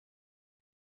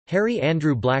Harry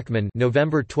Andrew Blackmun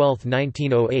 (November 12,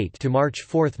 1908 to March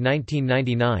 4,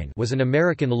 1999) was an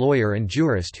American lawyer and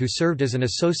jurist who served as an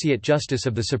Associate Justice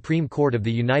of the Supreme Court of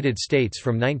the United States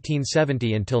from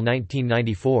 1970 until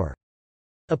 1994.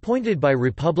 Appointed by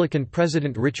Republican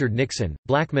President Richard Nixon,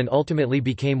 Blackmun ultimately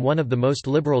became one of the most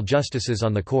liberal justices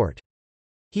on the court.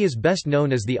 He is best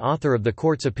known as the author of the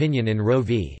court's opinion in Roe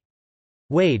v.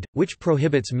 Wade, which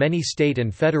prohibits many state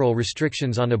and federal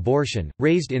restrictions on abortion.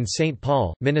 Raised in St.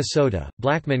 Paul, Minnesota,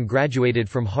 Blackmun graduated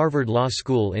from Harvard Law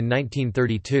School in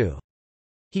 1932.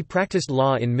 He practiced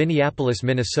law in Minneapolis,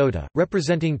 Minnesota,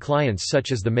 representing clients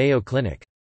such as the Mayo Clinic.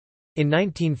 In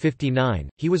 1959,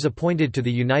 he was appointed to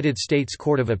the United States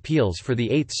Court of Appeals for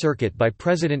the Eighth Circuit by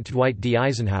President Dwight D.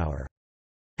 Eisenhower.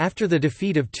 After the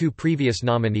defeat of two previous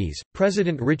nominees,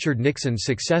 President Richard Nixon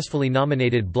successfully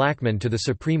nominated Blackmun to the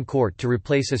Supreme Court to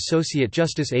replace Associate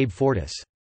Justice Abe Fortas.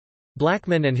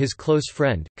 Blackmun and his close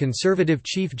friend, conservative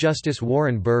Chief Justice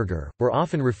Warren Burger, were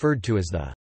often referred to as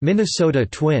the Minnesota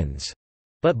Twins,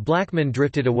 but Blackmun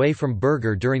drifted away from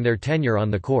Burger during their tenure on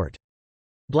the court.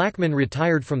 Blackmun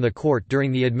retired from the court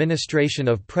during the administration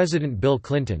of President Bill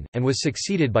Clinton, and was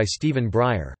succeeded by Stephen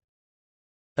Breyer.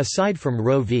 Aside from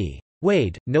Roe v.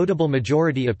 Wade, notable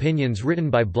majority opinions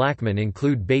written by Blackmun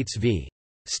include Bates v.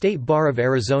 State Bar of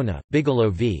Arizona,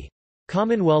 Bigelow v.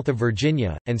 Commonwealth of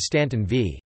Virginia, and Stanton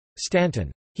v.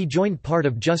 Stanton. He joined part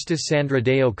of Justice Sandra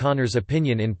Day O'Connor's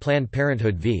opinion in Planned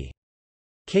Parenthood v.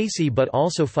 Casey but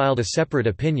also filed a separate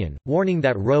opinion, warning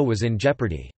that Roe was in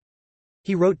jeopardy.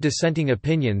 He wrote dissenting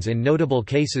opinions in notable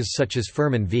cases such as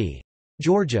Furman v.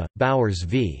 Georgia, Bowers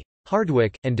v.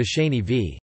 Hardwick, and DeShaney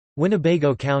v.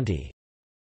 Winnebago County.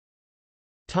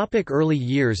 Early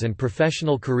years and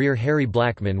professional career. Harry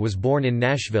Blackmun was born in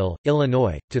Nashville,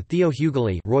 Illinois, to Theo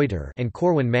Hughley Reuter and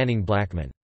Corwin Manning Blackmun.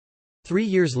 3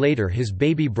 years later his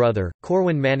baby brother,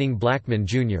 Corwin Manning Blackmun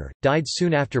Jr., died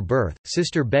soon after birth.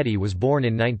 Sister Betty was born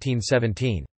in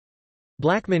 1917.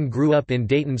 Blackmun grew up in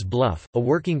Dayton's Bluff, a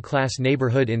working-class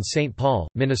neighborhood in St. Paul,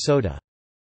 Minnesota.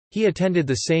 He attended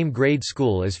the same grade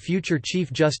school as future Chief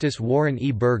Justice Warren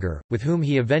E. Burger, with whom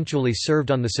he eventually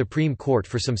served on the Supreme Court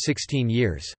for some 16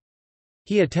 years.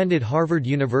 He attended Harvard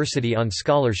University on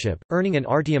scholarship, earning an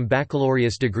Artium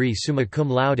baccalaureus degree summa cum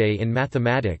laude in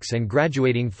mathematics and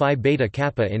graduating Phi Beta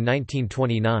Kappa in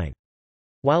 1929.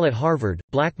 While at Harvard,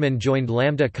 Blackmun joined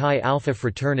Lambda Chi Alpha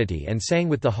fraternity and sang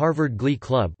with the Harvard Glee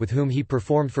Club, with whom he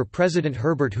performed for President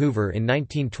Herbert Hoover in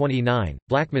 1929,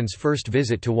 Blackmun's first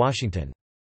visit to Washington.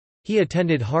 He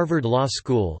attended Harvard Law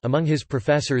School. Among his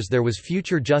professors there was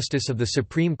future Justice of the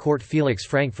Supreme Court Felix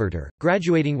Frankfurter,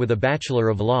 graduating with a Bachelor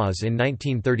of Laws in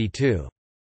 1932.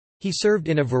 He served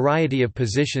in a variety of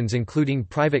positions including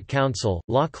private counsel,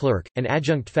 law clerk, and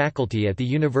adjunct faculty at the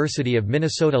University of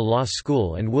Minnesota Law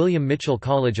School and William Mitchell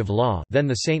College of Law, then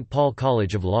the St. Paul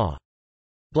College of Law.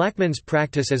 Blackmun's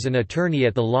practice as an attorney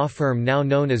at the law firm now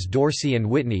known as Dorsey &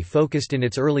 Whitney focused in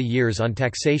its early years on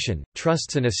taxation,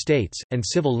 trusts and estates, and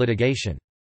civil litigation.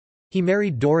 He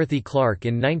married Dorothy Clark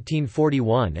in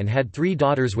 1941 and had 3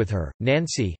 daughters with her,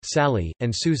 Nancy, Sally,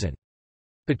 and Susan.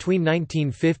 Between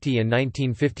 1950 and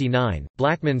 1959,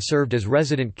 Blackmun served as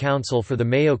resident counsel for the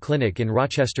Mayo Clinic in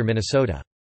Rochester, Minnesota.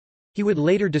 He would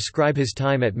later describe his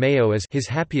time at Mayo as his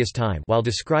happiest time, while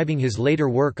describing his later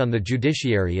work on the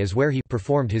judiciary as where he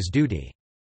performed his duty.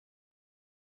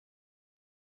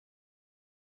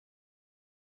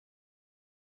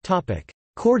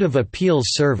 Court of Appeals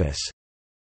service.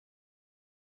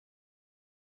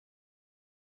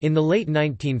 In the late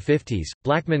 1950s,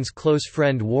 Blackmun's close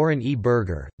friend Warren E.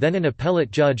 Burger, then an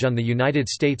appellate judge on the United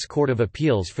States Court of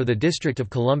Appeals for the District of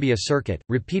Columbia Circuit,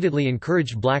 repeatedly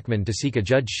encouraged Blackmun to seek a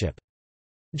judgeship.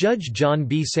 Judge John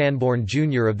B. Sanborn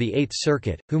Jr. of the Eighth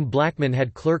Circuit, whom Blackmun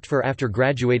had clerked for after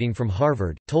graduating from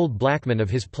Harvard, told Blackmun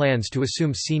of his plans to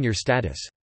assume senior status.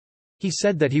 He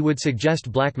said that he would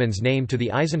suggest Blackmun's name to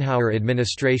the Eisenhower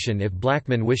administration if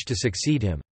Blackmun wished to succeed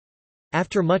him.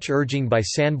 After much urging by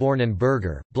Sanborn and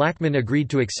Burger, Blackmun agreed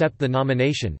to accept the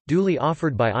nomination, duly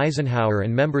offered by Eisenhower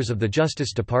and members of the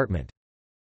Justice Department.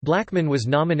 Blackmun was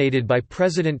nominated by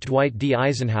President Dwight D.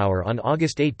 Eisenhower on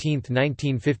August 18,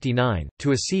 1959,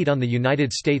 to a seat on the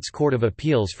United States Court of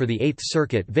Appeals for the Eighth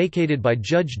Circuit vacated by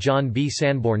Judge John B.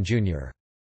 Sanborn, Jr.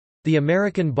 The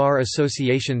American Bar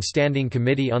Association Standing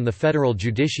Committee on the Federal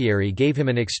Judiciary gave him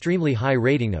an extremely high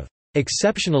rating of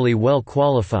 "exceptionally well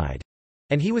qualified,"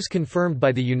 and he was confirmed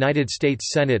by the United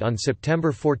States Senate on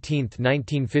September 14,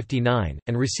 1959,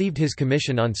 and received his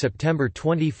commission on September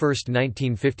 21,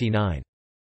 1959.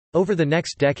 Over the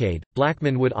next decade,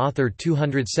 Blackmun would author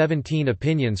 217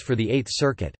 opinions for the Eighth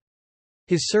Circuit.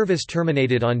 His service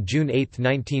terminated on June 8,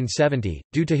 1970,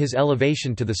 due to his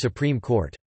elevation to the Supreme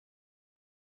Court.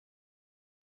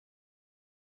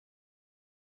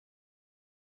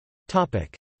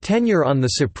 Tenure on the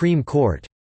Supreme Court.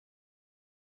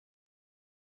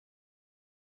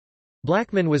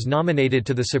 Blackmun was nominated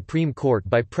to the Supreme Court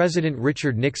by President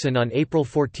Richard Nixon on April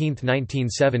 14,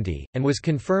 1970, and was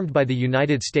confirmed by the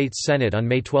United States Senate on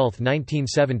May 12,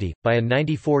 1970, by a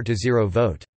 94-0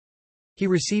 vote. He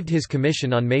received his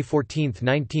commission on May 14,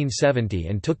 1970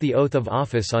 and took the oath of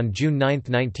office on June 9,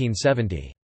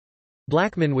 1970.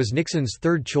 Blackmun was Nixon's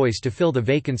third choice to fill the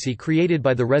vacancy created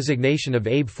by the resignation of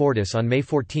Abe Fortas on May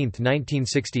 14,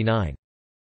 1969.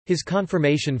 His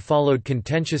confirmation followed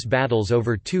contentious battles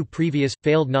over two previous,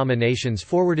 failed nominations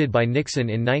forwarded by Nixon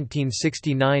in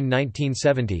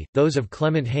 1969–1970, those of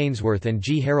Clement Haynsworth and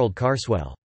G. Harold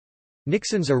Carswell.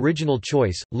 Nixon's original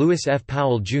choice, Lewis F.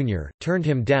 Powell, Jr., turned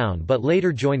him down but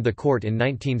later joined the court in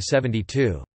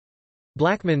 1972.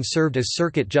 Blackmun served as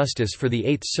Circuit Justice for the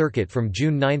Eighth Circuit from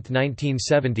June 9,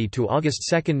 1970 to August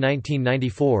 2,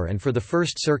 1994 and for the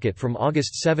First Circuit from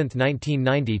August 7,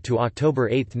 1990 to October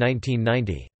 8,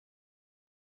 1990.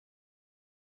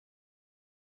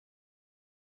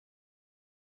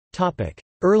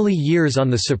 Early years on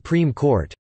the Supreme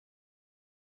Court.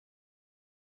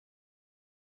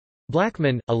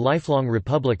 Blackmun, a lifelong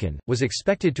Republican, was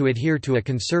expected to adhere to a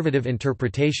conservative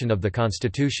interpretation of the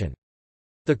Constitution.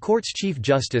 The court's Chief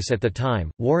Justice at the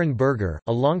time, Warren Burger,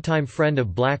 a longtime friend of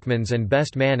Blackmun's and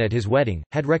best man at his wedding,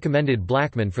 had recommended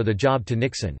Blackmun for the job to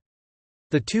Nixon.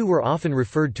 The two were often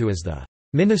referred to as the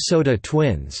Minnesota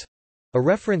Twins, a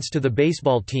reference to the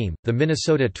baseball team, the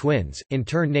Minnesota Twins, in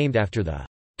turn named after the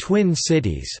Twin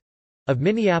Cities of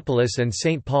Minneapolis and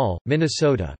St. Paul,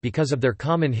 Minnesota, because of their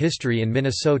common history in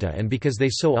Minnesota and because they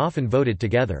so often voted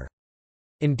together.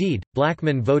 Indeed,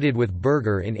 Blackmun voted with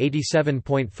Burger in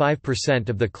 87.5%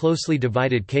 of the closely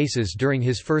divided cases during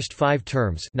his first 5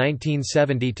 terms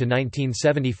 1970 to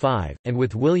 1975, and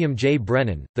with William J.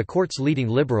 Brennan, the court's leading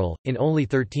liberal, in only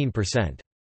 13%.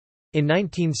 In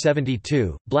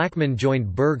 1972, Blackmun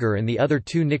joined Burger and the other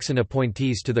 2 Nixon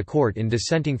appointees to the court in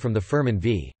dissenting from the Furman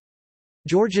v.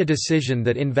 Georgia decision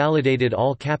that invalidated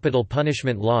all capital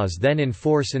punishment laws then in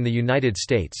force in the United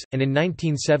States, and in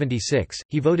 1976,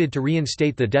 he voted to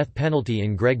reinstate the death penalty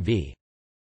in Gregg v.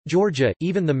 Georgia,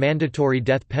 even the mandatory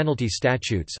death penalty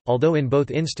statutes, although in both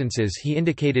instances he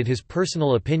indicated his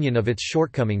personal opinion of its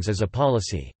shortcomings as a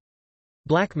policy.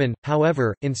 Blackmun,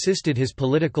 however, insisted his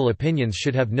political opinions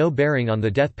should have no bearing on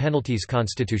the death penalty's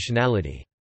constitutionality.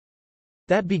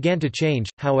 That began to change,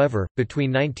 however,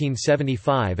 between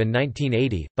 1975 and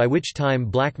 1980, by which time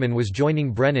Blackmun was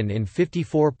joining Brennan in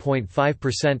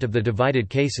 54.5% of the divided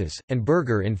cases, and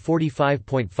Burger in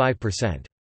 45.5%.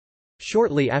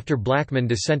 Shortly after Blackmun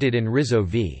dissented in Rizzo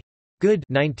v. Good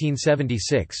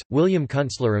 1976, William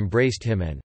Kunstler embraced him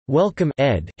and welcomed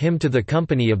him to the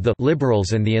company of the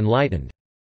liberals and the enlightened.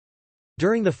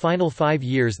 During the final 5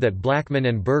 years that Blackmun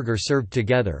and Burger served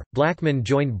together, Blackmun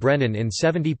joined Brennan in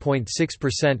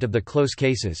 70.6% of the close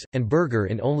cases, and Burger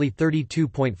in only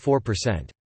 32.4%.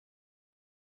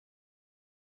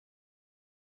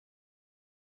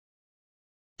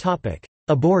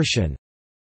 Abortion.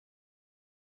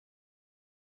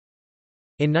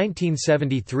 In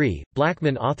 1973,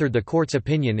 Blackmun authored the court's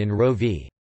opinion in Roe v.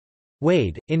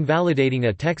 Wade, invalidating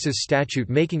a Texas statute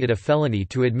making it a felony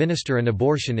to administer an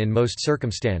abortion in most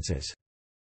circumstances.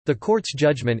 The court's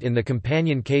judgment in the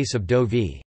companion case of Doe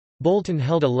v. Bolton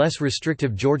held a less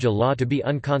restrictive Georgia law to be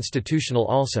unconstitutional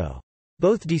also.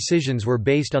 Both decisions were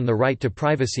based on the right to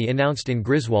privacy announced in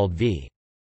Griswold v.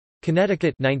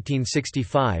 Connecticut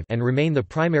 1965 and remain the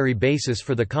primary basis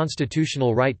for the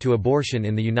constitutional right to abortion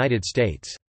in the United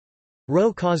States.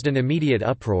 Roe caused an immediate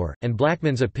uproar, and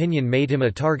Blackmun's opinion made him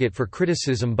a target for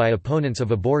criticism by opponents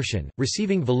of abortion,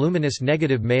 receiving voluminous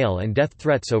negative mail and death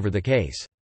threats over the case.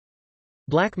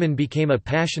 Blackmun became a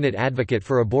passionate advocate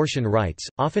for abortion rights,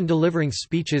 often delivering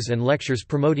speeches and lectures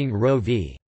promoting Roe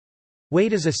v.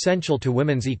 Wade as essential to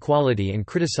women's equality and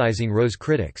criticizing Roe's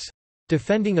critics.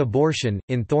 Defending abortion,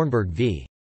 in Thornburg v.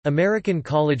 American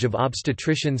College of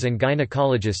Obstetricians and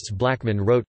Gynecologists, Blackmun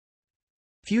wrote,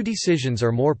 "Few decisions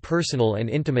are more personal and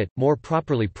intimate, more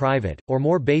properly private, or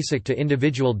more basic to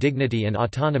individual dignity and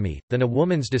autonomy, than a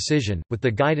woman's decision, with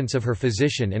the guidance of her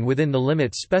physician and within the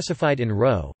limits specified in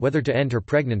Roe, whether to end her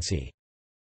pregnancy.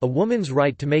 A woman's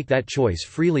right to make that choice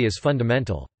freely is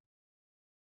fundamental."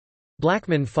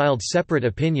 Blackmun filed separate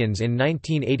opinions in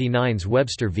 1989's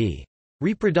Webster v.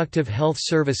 Reproductive Health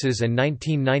Services and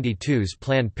 1992's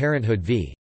Planned Parenthood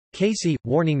v. Casey,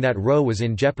 warning that Roe was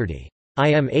in jeopardy. "I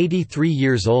am 83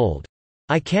 years old.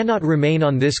 "I cannot remain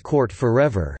on this court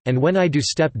forever, and when I do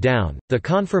step down, the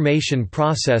confirmation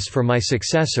process for my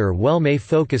successor well may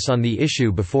focus on the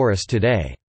issue before us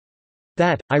today.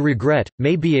 That, I regret,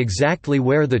 may be exactly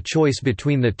where the choice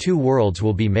between the two worlds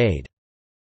will be made."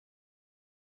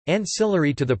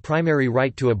 Ancillary to the primary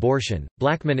right to abortion,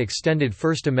 Blackmun extended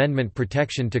First Amendment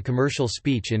protection to commercial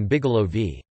speech in Bigelow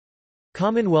v.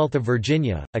 Commonwealth of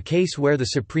Virginia, a case where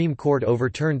the Supreme Court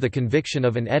overturned the conviction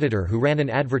of an editor who ran an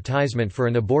advertisement for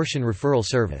an abortion referral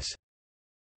service.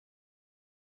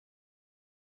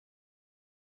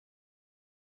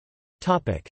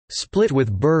 Split with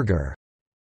Burger.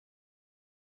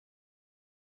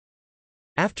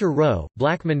 After Roe,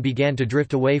 Blackmun began to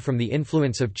drift away from the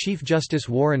influence of Chief Justice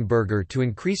Warren Burger to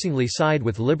increasingly side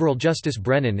with liberal Justice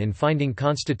Brennan in finding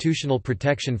constitutional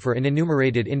protection for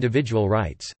unenumerated individual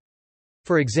rights.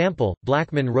 For example,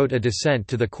 Blackmun wrote a dissent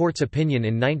to the court's opinion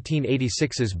in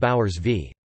 1986's Bowers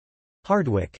v.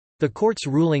 Hardwick. The court's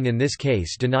ruling in this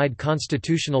case denied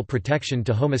constitutional protection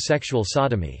to homosexual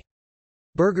sodomy.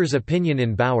 Burger's opinion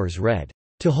in Bowers read,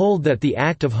 "To hold that the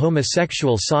act of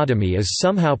homosexual sodomy is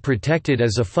somehow protected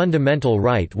as a fundamental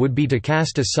right would be to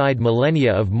cast aside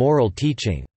millennia of moral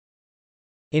teaching."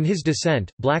 In his dissent,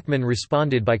 Blackmun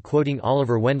responded by quoting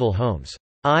Oliver Wendell Holmes,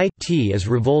 "It is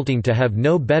revolting to have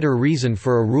no better reason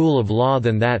for a rule of law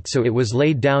than that so it was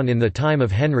laid down in the time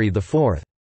of Henry IV.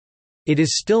 It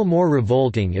is still more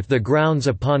revolting if the grounds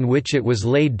upon which it was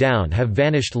laid down have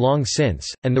vanished long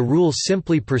since, and the rule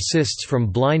simply persists from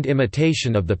blind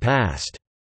imitation of the past."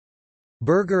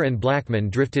 Burger and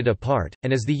Blackmun drifted apart,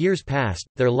 and as the years passed,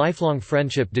 their lifelong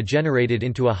friendship degenerated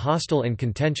into a hostile and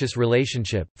contentious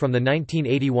relationship. From the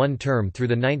 1981 term through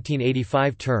the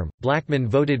 1985 term, Blackmun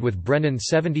voted with Brennan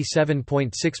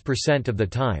 77.6% of the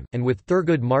time, and with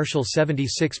Thurgood Marshall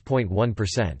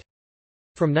 76.1%.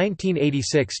 From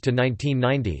 1986 to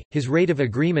 1990, his rate of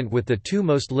agreement with the two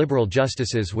most liberal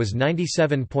justices was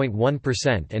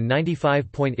 97.1% and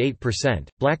 95.8%.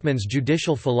 Blackmun's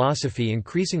judicial philosophy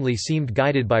increasingly seemed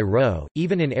guided by Roe,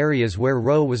 even in areas where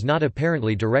Roe was not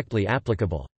apparently directly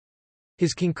applicable.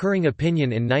 His concurring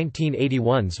opinion in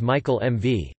 1981's Michael M.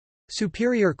 v.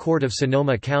 Superior Court of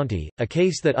Sonoma County, a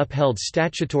case that upheld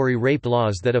statutory rape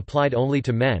laws that applied only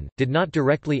to men, did not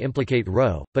directly implicate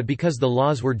Roe, but because the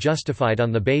laws were justified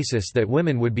on the basis that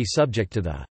women would be subject to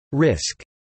the risk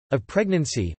of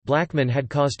pregnancy, Blackmun had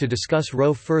cause to discuss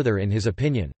Roe further in his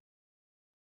opinion.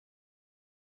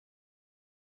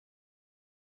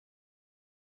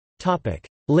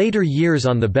 Later years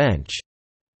on the bench.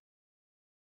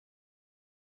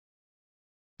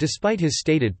 Despite his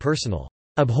stated personal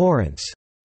abhorrence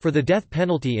for the death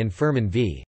penalty in Furman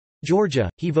v. Georgia,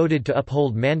 he voted to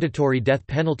uphold mandatory death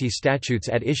penalty statutes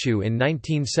at issue in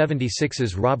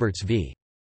 1976's Roberts v.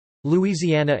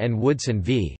 Louisiana and Woodson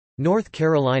v. North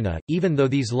Carolina, even though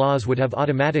these laws would have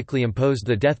automatically imposed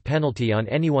the death penalty on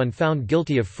anyone found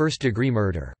guilty of first-degree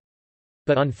murder.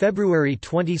 But on February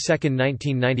 22,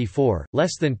 1994,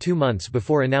 less than 2 months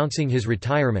before announcing his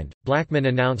retirement, Blackmun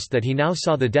announced that he now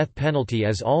saw the death penalty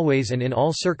as always and in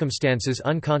all circumstances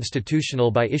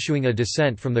unconstitutional by issuing a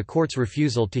dissent from the court's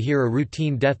refusal to hear a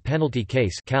routine death penalty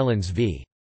case, Collins v.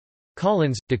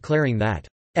 Collins, declaring that,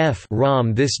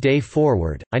 "From this day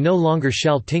forward, I no longer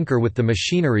shall tinker with the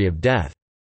machinery of death."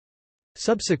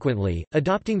 Subsequently,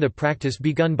 adopting the practice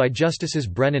begun by Justices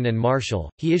Brennan and Marshall,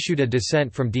 he issued a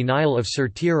dissent from denial of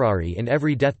certiorari in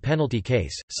every death penalty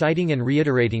case, citing and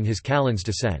reiterating his Collins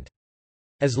dissent.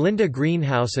 As Linda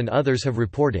Greenhouse and others have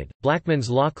reported, Blackmun's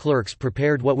law clerks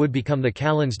prepared what would become the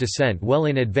Collins dissent well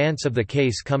in advance of the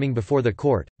case coming before the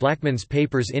court. Blackmun's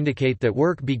papers indicate that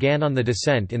work began on the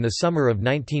dissent in the summer of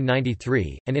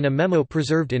 1993, and in a memo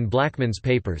preserved in Blackmun's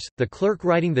papers, the clerk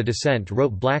writing the dissent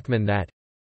wrote Blackmun that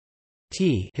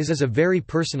his is a very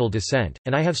personal dissent,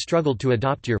 and I have struggled to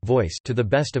adopt your voice to the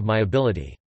best of my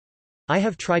ability. I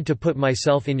have tried to put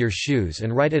myself in your shoes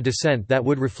and write a dissent that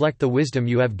would reflect the wisdom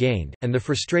you have gained, and the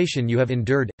frustration you have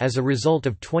endured, as a result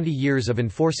of 20 years of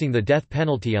enforcing the death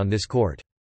penalty on this court.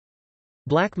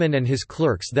 Blackmun and his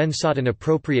clerks then sought an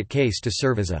appropriate case to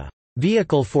serve as a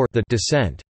vehicle for the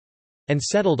dissent, and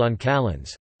settled on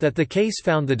Collins. That the case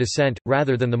found the dissent,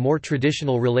 rather than the more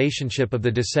traditional relationship of the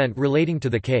dissent relating to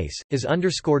the case, is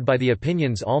underscored by the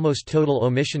opinion's almost total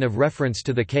omission of reference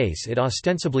to the case it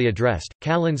ostensibly addressed.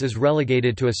 Collins is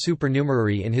relegated to a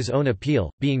supernumerary in his own appeal,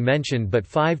 being mentioned but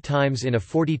 5 times in a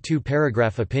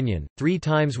 42-paragraph opinion, 3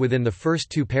 times within the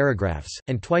first 2 paragraphs,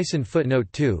 and twice in footnote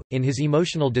 2, in his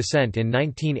emotional dissent in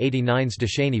 1989's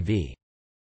DeShaney v.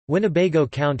 Winnebago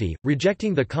County,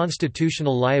 rejecting the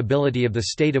constitutional liability of the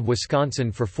state of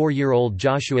Wisconsin for 4-year-old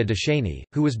Joshua DeShaney,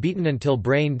 who was beaten until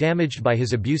brain damaged by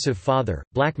his abusive father.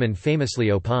 Blackmun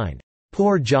famously opined,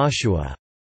 "Poor Joshua,"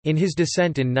 in his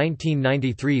dissent in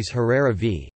 1993's Herrera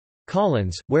v.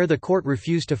 Collins, where the court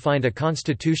refused to find a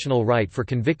constitutional right for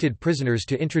convicted prisoners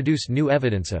to introduce new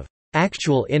evidence of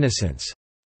actual innocence.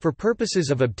 For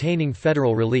purposes of obtaining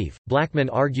federal relief, Blackmun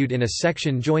argued in a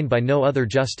section joined by no other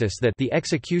justice that the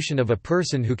execution of a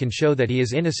person who can show that he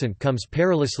is innocent comes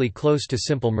perilously close to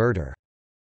simple murder.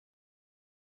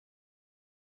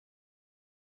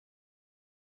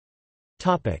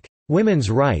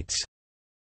 Women's rights.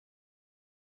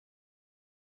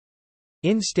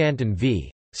 In Stanton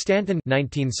v. Stanton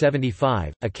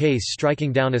 1975, a case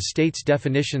striking down a state's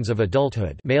definitions of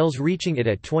adulthood, males reaching it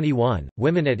at 21,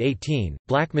 women at 18,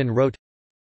 Blackmun wrote,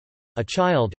 "A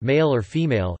child, male or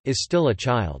female, is still a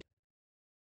child.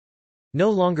 No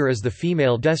longer is the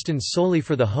female destined solely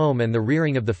for the home and the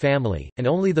rearing of the family, and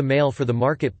only the male for the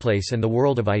marketplace and the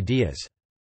world of ideas.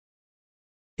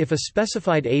 If a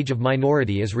specified age of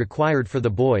minority is required for the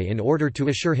boy in order to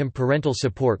assure him parental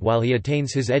support while he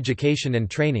attains his education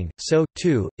and training, so,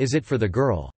 too, is it for the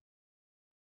girl."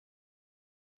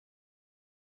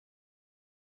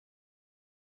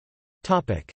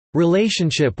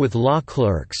 Relationship with law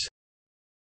clerks.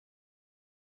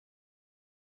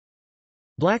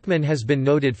 Blackmun has been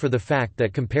noted for the fact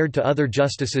that compared to other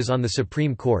justices on the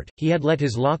Supreme Court, he had let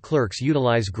his law clerks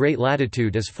utilize great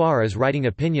latitude as far as writing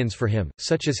opinions for him,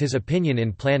 such as his opinion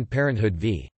in Planned Parenthood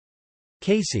v.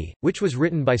 Casey, which was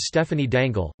written by Stephanie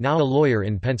Dangle, now a lawyer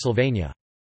in Pennsylvania.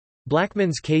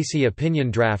 Blackmun's Casey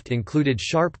opinion draft included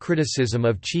sharp criticism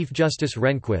of Chief Justice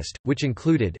Rehnquist, which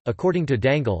included, according to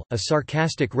Dangle, a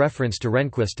sarcastic reference to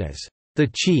Rehnquist as the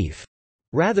Chief,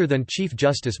 rather than Chief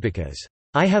Justice because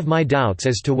 "I have my doubts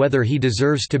as to whether he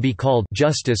deserves to be called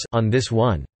Justice on this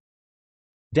one."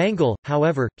 Dangle,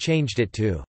 however, changed it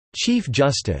to Chief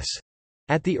Justice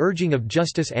at the urging of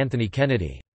Justice Anthony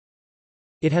Kennedy.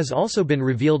 It has also been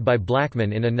revealed by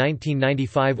Blackmun in a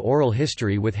 1995 oral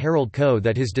history with Harold Coe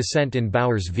that his dissent in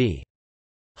Bowers v.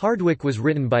 Hardwick was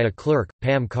written by a clerk,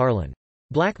 Pam Carlin.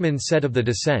 Blackmun said of the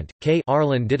dissent, "K.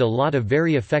 Arlen did a lot of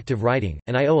very effective writing,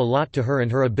 and I owe a lot to her and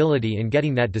her ability in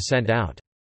getting that dissent out.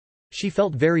 She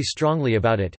felt very strongly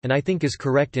about it, and I think is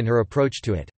correct in her approach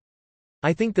to it.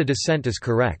 I think the dissent is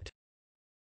correct."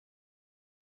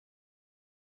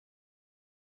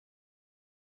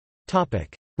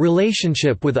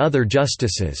 Relationship with other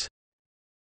justices.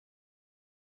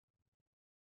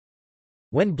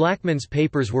 When Blackmun's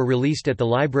papers were released at the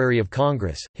Library of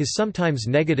Congress, his sometimes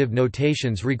negative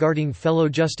notations regarding fellow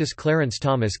Justice Clarence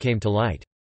Thomas came to light.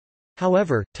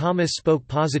 However, Thomas spoke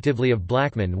positively of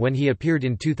Blackmun when he appeared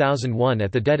in 2001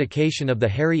 at the dedication of the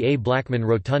Harry A. Blackmun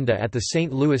Rotunda at the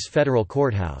St. Louis Federal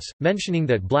Courthouse, mentioning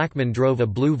that Blackmun drove a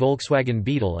blue Volkswagen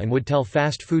Beetle and would tell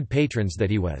fast food patrons that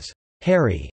he was,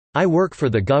 "Harry, I work for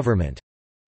the government."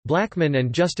 Blackmun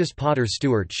and Justice Potter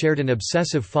Stewart shared an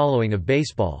obsessive following of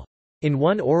baseball. In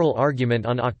one oral argument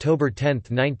on October 10,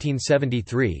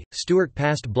 1973, Stewart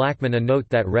passed Blackmun a note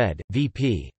that read,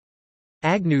 "VP.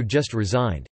 Agnew just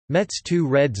resigned. Mets 2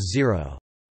 Reds 0."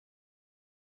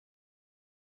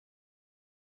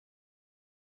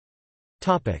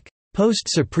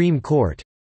 Post-Supreme Court.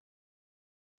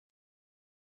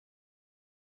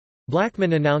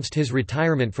 Blackmun announced his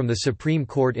retirement from the Supreme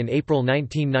Court in April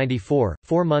 1994,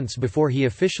 4 months before he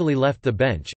officially left the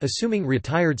bench, assuming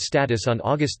retired status on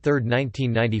August 3,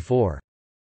 1994.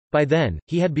 By then,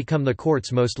 he had become the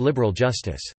court's most liberal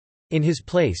justice. In his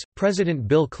place, President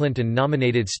Bill Clinton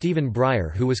nominated Stephen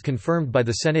Breyer, who was confirmed by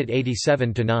the Senate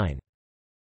 87-9.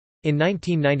 In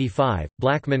 1995,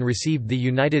 Blackmun received the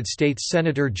United States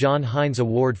Senator John Heinz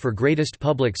Award for Greatest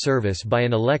Public Service by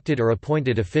an elected or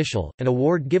appointed official, an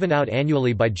award given out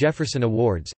annually by Jefferson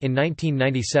Awards. In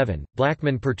 1997,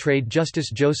 Blackmun portrayed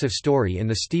Justice Joseph Story in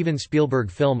the Steven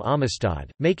Spielberg film Amistad,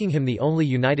 making him the only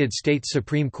United States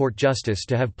Supreme Court justice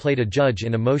to have played a judge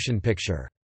in a motion picture.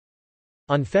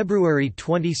 On February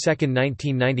 22,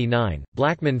 1999,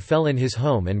 Blackmun fell in his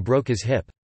home and broke his hip.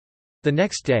 The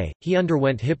next day, he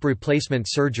underwent hip replacement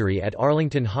surgery at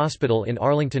Arlington Hospital in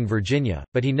Arlington, Virginia,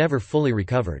 but he never fully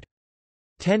recovered.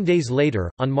 10 days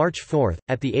later, on March 4,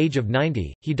 at the age of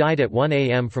 90, he died at 1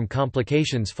 a.m. from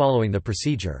complications following the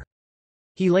procedure.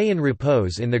 He lay in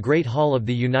repose in the Great Hall of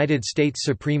the United States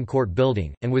Supreme Court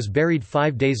building, and was buried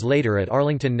 5 days later at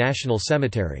Arlington National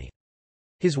Cemetery.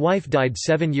 His wife died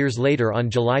 7 years later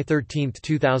on July 13,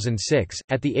 2006,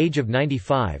 at the age of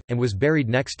 95, and was buried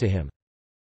next to him.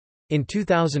 In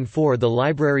 2004, the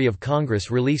Library of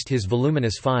Congress released his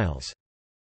voluminous files.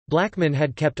 Blackmun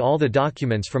had kept all the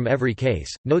documents from every case,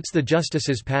 notes the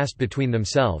justices passed between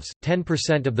themselves,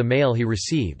 10% of the mail he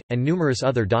received, and numerous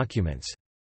other documents.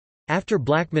 After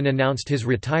Blackmun announced his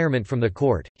retirement from the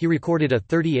court, he recorded a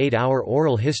 38-hour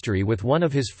oral history with one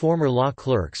of his former law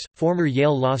clerks, former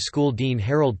Yale Law School Dean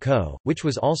Harold Coe, which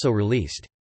was also released.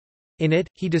 In it,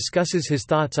 he discusses his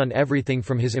thoughts on everything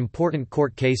from his important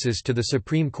court cases to the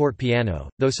Supreme Court piano,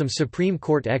 though some Supreme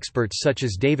Court experts such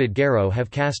as David Garrow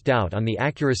have cast doubt on the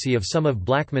accuracy of some of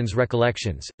Blackmun's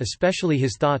recollections, especially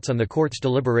his thoughts on the court's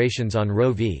deliberations on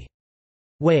Roe v.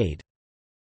 Wade.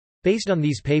 Based on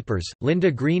these papers,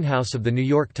 Linda Greenhouse of The New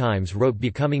York Times wrote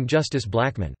Becoming Justice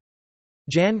Blackmun.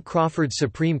 Jan Crawford's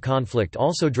Supreme Conflict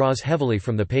also draws heavily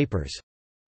from the papers.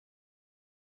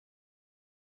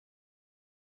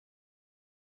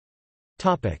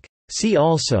 See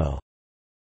also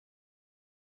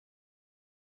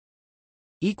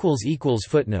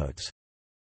Footnotes